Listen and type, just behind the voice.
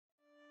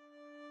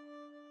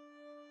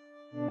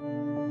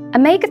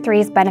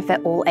Omega-3s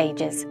benefit all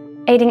ages,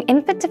 aiding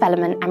infant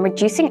development and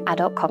reducing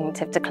adult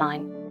cognitive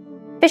decline.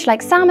 Fish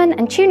like salmon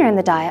and tuna in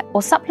the diet,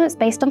 or supplements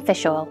based on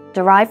fish oil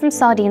derived from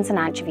sardines and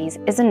anchovies,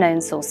 is a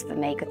known source of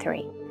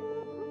omega-3.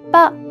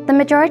 But the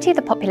majority of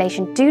the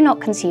population do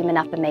not consume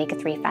enough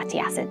omega-3 fatty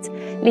acids,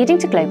 leading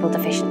to global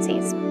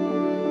deficiencies.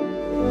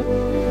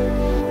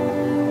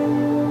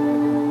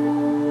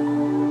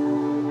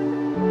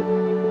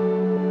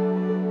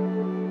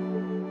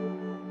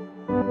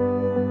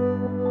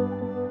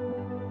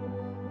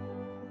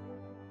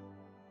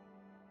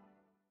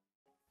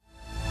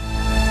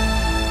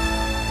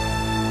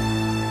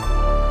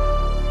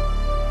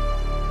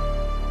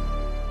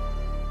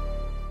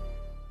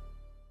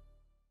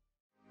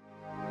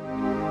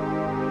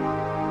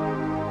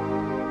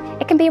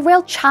 It can be a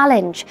real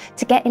challenge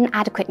to get in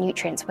adequate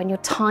nutrients when you're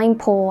time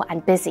poor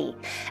and busy,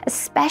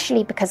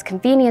 especially because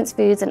convenience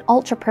foods and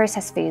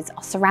ultra-processed foods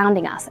are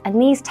surrounding us,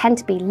 and these tend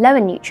to be low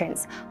in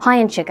nutrients, high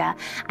in sugar,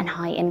 and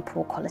high in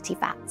poor quality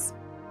fats.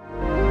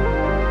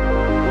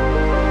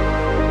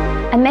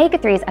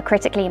 Omega-3s are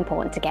critically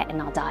important to get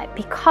in our diet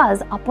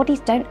because our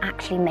bodies don't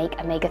actually make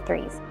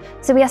omega-3s,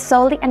 so we are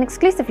solely and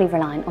exclusively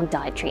reliant on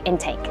dietary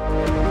intake.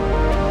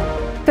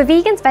 For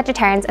vegans,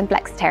 vegetarians and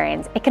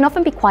flexitarians, it can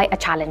often be quite a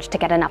challenge to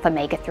get enough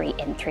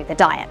omega-3 in through the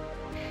diet.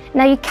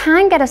 Now, you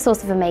can get a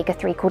source of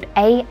omega-3 called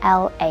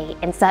ALA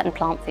in certain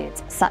plant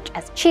foods, such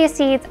as chia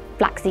seeds,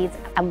 flax seeds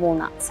and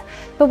walnuts.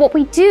 But what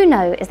we do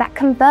know is that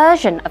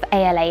conversion of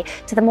ALA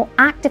to the more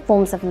active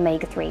forms of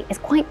omega-3 is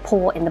quite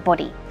poor in the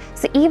body.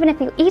 So even if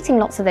you're eating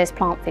lots of those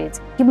plant foods,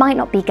 you might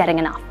not be getting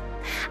enough.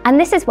 And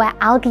this is where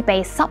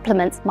algae-based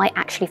supplements might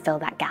actually fill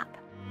that gap.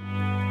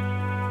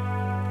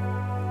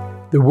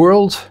 The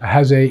world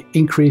has an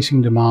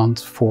increasing demand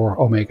for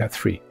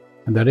omega-3,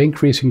 and that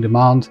increasing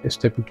demand is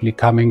typically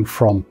coming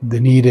from the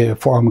need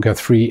for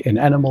omega-3 in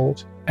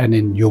animals and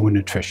in human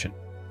nutrition.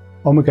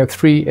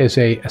 Omega-3 is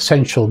an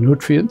essential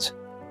nutrient,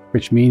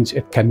 which means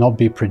it cannot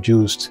be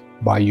produced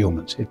by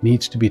humans. It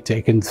needs to be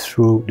taken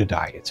through the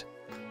diet.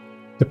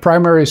 The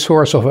primary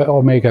source of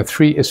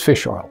omega-3 is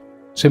fish oil,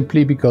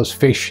 simply because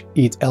fish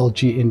eat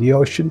algae in the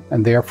ocean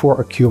and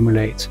therefore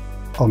accumulate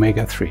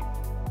omega-3.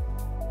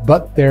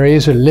 But there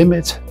is a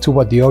limit to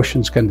what the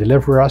oceans can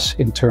deliver us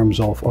in terms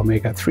of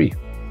omega-3.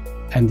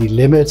 And the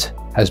limit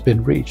has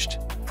been reached.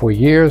 For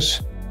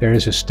years, there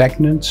is a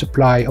stagnant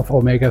supply of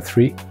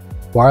omega-3,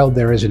 while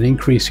there is an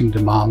increasing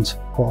demand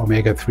for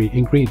omega-3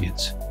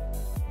 ingredients.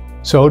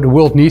 So the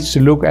world needs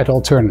to look at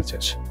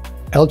alternatives.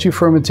 Algae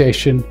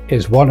fermentation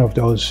is one of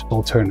those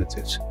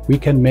alternatives. We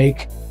can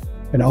make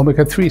an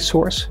omega-3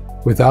 source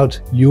without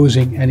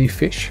using any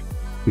fish.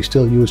 We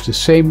still use the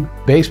same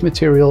base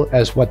material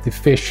as what the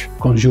fish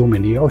consume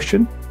in the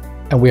ocean.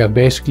 And we have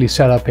basically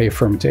set up a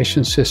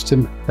fermentation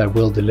system that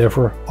will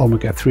deliver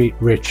omega-3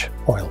 rich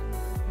oil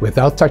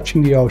without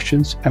touching the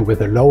oceans and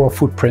with a lower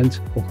footprint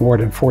of more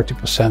than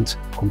 40%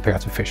 compared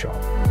to fish oil.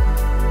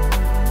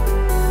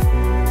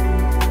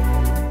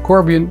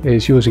 Corbion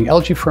is using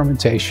algae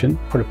fermentation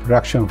for the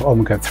production of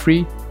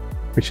omega-3,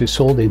 which is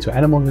sold into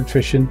animal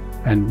nutrition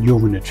and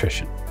human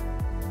nutrition.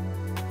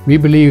 We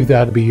believe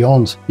that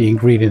beyond the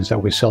ingredients that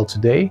we sell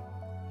today,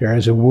 there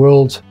is a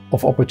world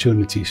of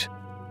opportunities.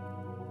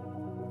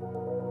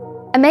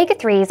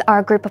 Omega-3s are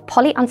a group of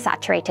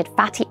polyunsaturated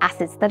fatty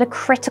acids that are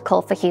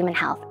critical for human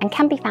health and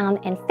can be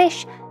found in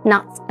fish,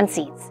 nuts and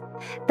seeds.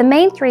 The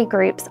main three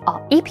groups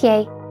are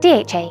EPA,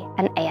 DHA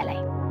and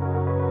ALA.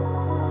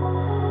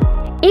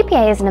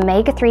 EPA is an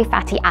omega-3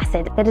 fatty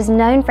acid that is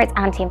known for its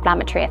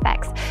anti-inflammatory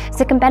effects,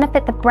 so it can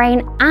benefit the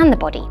brain and the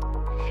body.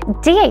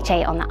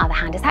 DHA, on the other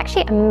hand, is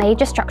actually a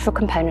major structural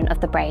component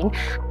of the brain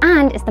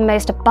and is the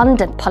most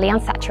abundant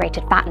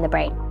polyunsaturated fat in the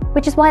brain,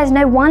 which is why it's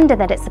no wonder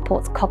that it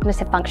supports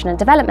cognitive function and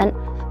development,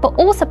 but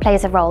also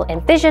plays a role in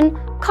vision,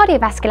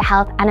 cardiovascular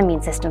health and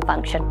immune system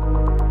function.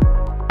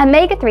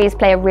 Omega-3s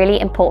play a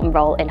really important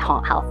role in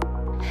heart health.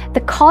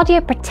 The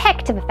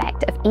cardioprotective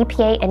effect of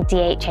EPA and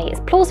DHA is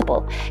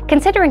plausible,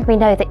 considering we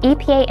know that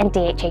EPA and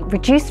DHA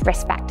reduce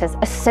risk factors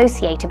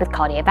associated with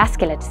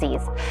cardiovascular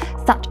disease,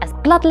 such as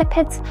blood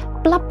lipids,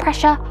 blood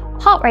pressure,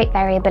 heart rate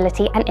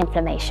variability, and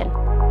inflammation.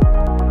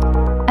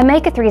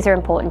 Omega-3s are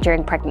important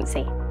during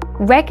pregnancy.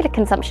 Regular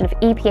consumption of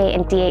EPA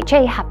and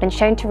DHA have been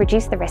shown to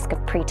reduce the risk of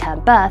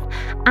preterm birth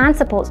and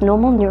supports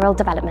normal neural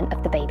development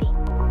of the baby.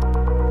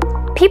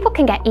 People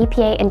can get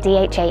EPA and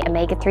DHA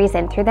omega-3s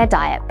in through their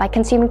diet by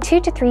consuming 2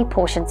 to 3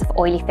 portions of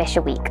oily fish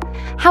a week.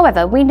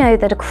 However, we know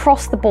that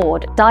across the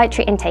board,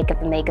 dietary intake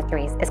of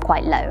omega-3s is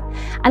quite low,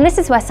 and this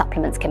is where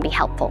supplements can be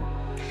helpful.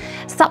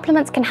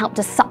 Supplements can help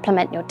to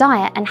supplement your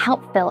diet and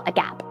help fill a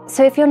gap.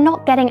 So if you're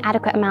not getting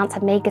adequate amounts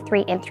of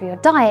omega-3 in through your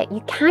diet,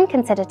 you can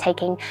consider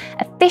taking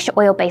a fish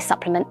oil-based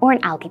supplement or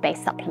an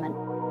algae-based supplement.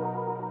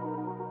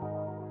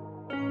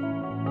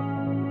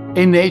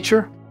 In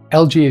nature,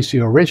 algae is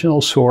the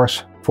original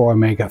source for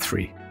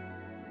omega-3.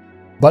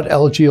 But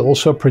algae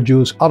also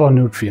produce other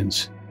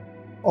nutrients.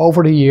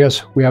 Over the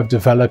years, we have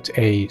developed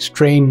a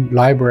strain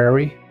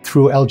library.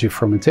 Through algae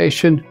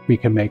fermentation, we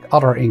can make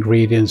other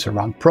ingredients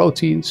around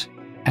proteins,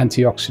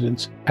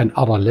 antioxidants, and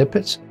other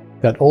lipids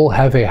that all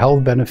have a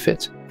health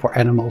benefit for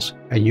animals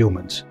and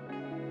humans.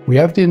 We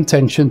have the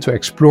intention to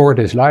explore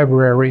this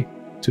library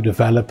to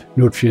develop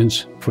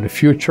nutrients for the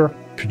future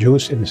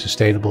produced in a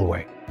sustainable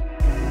way.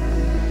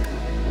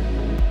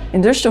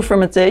 Industrial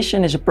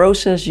fermentation is a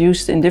process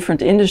used in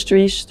different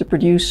industries to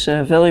produce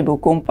valuable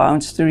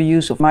compounds through the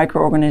use of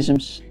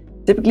microorganisms.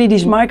 Typically,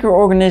 these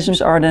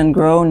microorganisms are then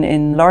grown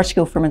in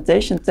large-scale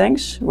fermentation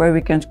tanks where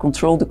we can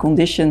control the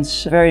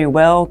conditions very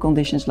well,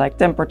 conditions like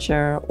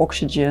temperature,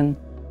 oxygen,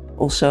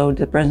 also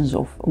the presence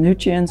of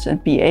nutrients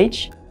and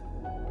pH.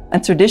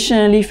 And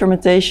traditionally,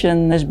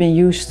 fermentation has been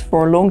used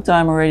for a long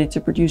time already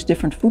to produce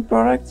different food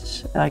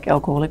products like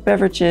alcoholic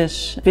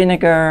beverages,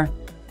 vinegar,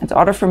 and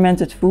other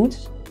fermented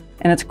foods.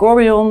 And at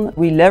Corbion,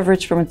 we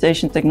leverage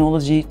fermentation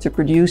technology to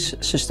produce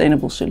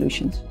sustainable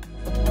solutions.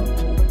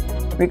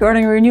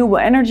 Regarding renewable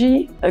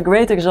energy, a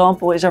great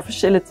example is our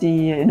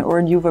facility in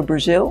Orindiúva,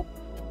 Brazil,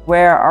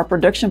 where our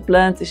production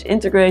plant is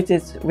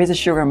integrated with a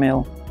sugar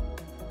mill.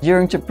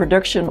 During the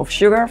production of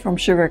sugar from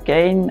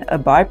sugarcane, a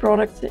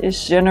byproduct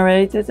is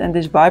generated, and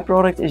this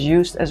byproduct is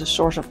used as a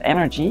source of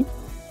energy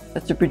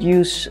to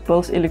produce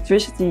both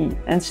electricity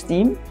and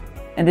steam.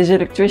 And this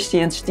electricity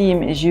and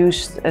steam is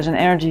used as an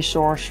energy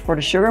source for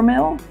the sugar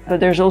mill, but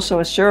there's also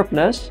a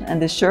surplus,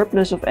 and this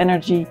surplus of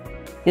energy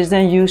is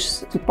then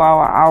used to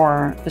power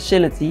our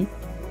facility.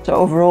 So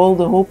overall,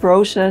 the whole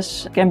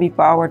process can be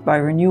powered by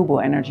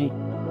renewable energy.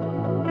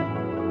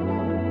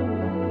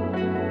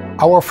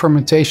 Our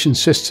fermentation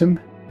system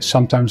is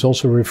sometimes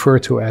also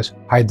referred to as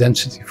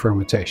high-density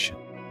fermentation.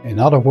 In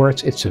other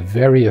words, it's a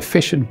very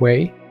efficient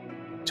way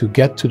to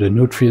get to the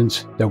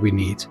nutrients that we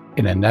need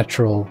in a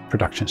natural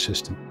production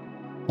system.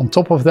 On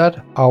top of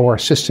that, our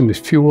system is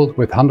fueled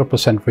with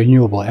 100%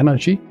 renewable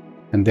energy,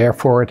 and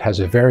therefore it has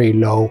a very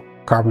low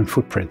carbon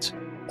footprint.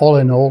 All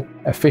in all,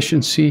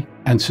 efficiency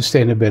and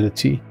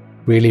sustainability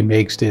really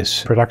makes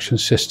this production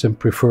system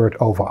preferred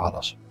over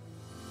others.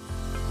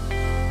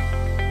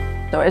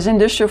 So as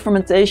industrial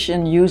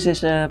fermentation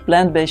uses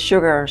plant-based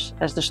sugars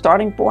as the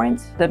starting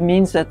point, that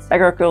means that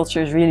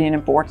agriculture is really an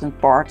important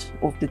part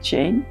of the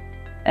chain.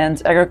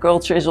 And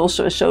agriculture is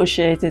also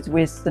associated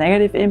with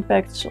negative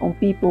impacts on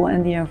people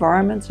and the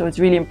environment. So it's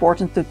really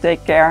important to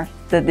take care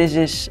that this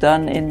is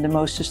done in the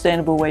most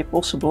sustainable way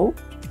possible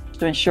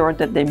to ensure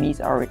that they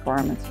meet our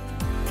requirements.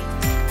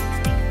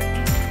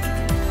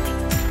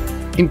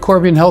 In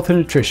Corbion Health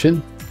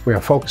Nutrition, we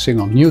are focusing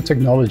on new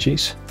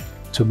technologies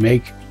to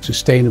make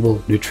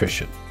sustainable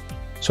nutrition.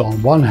 So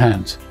on one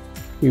hand,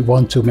 we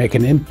want to make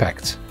an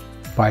impact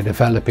by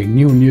developing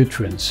new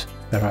nutrients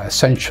that are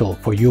essential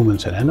for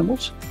humans and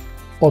animals.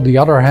 On the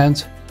other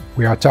hand,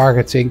 we are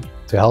targeting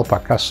to help our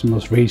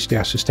customers reach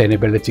their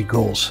sustainability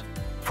goals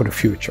for the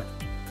future.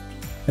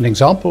 An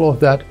example of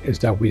that is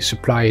that we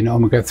supply an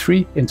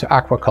omega-3 into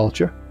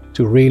aquaculture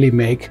to really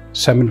make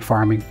salmon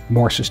farming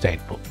more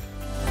sustainable.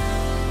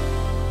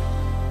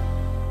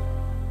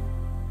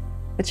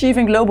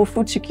 Achieving global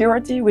food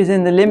security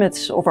within the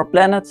limits of our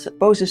planet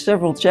poses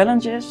several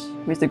challenges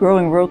with the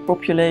growing world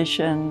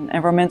population,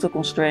 environmental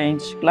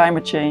constraints,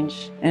 climate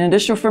change. And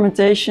industrial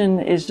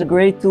fermentation is a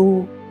great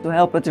tool to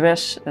help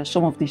address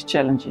some of these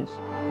challenges.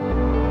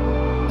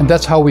 And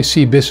that's how we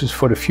see business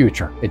for the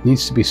future. It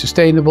needs to be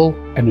sustainable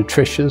and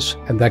nutritious,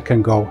 and that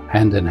can go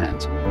hand in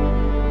hand.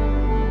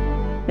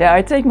 Yeah,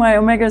 I take my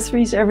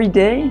omega-3s every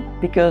day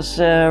because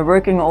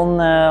working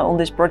on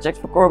this project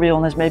for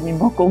Corbion has made me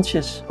more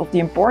conscious of the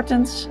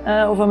importance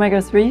of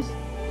omega-3s.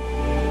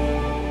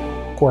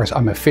 Of course,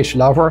 I'm a fish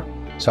lover,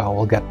 so I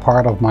will get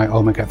part of my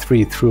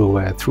omega-3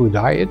 through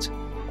diet.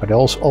 But I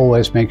also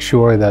always make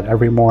sure that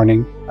every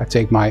morning I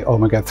take my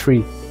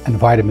omega-3 and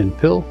vitamin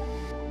pill.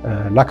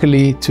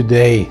 Luckily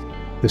today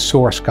the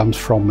source comes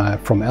from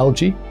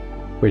algae,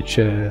 which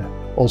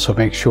also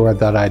makes sure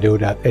that I do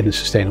that in a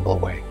sustainable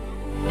way.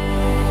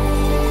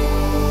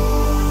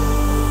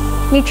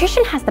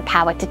 Nutrition has the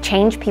power to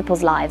change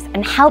people's lives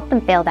and help them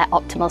feel their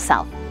optimal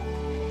self.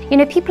 You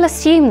know, people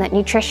assume that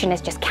nutrition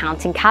is just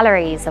counting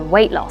calories and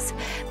weight loss,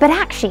 but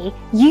actually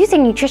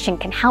using nutrition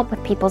can help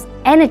with people's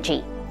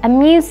energy,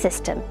 immune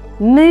system,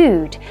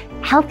 mood,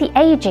 healthy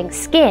aging,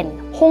 skin,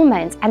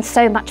 hormones, and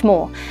so much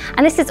more.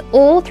 And this is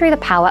all through the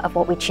power of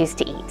what we choose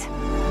to eat.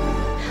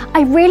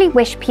 I really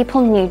wish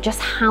people knew just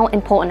how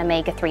important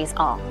omega-3s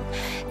are.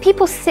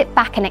 People sit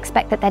back and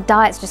expect that their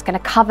diet's just going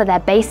to cover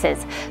their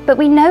bases, but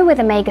we know with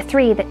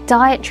omega-3 that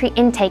dietary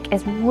intake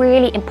is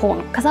really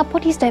important because our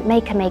bodies don't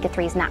make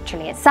omega-3s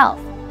naturally itself.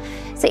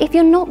 So if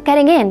you're not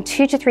getting in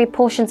 2 to 3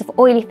 portions of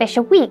oily fish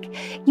a week,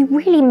 you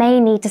really may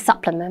need to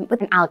supplement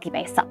with an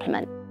algae-based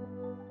supplement.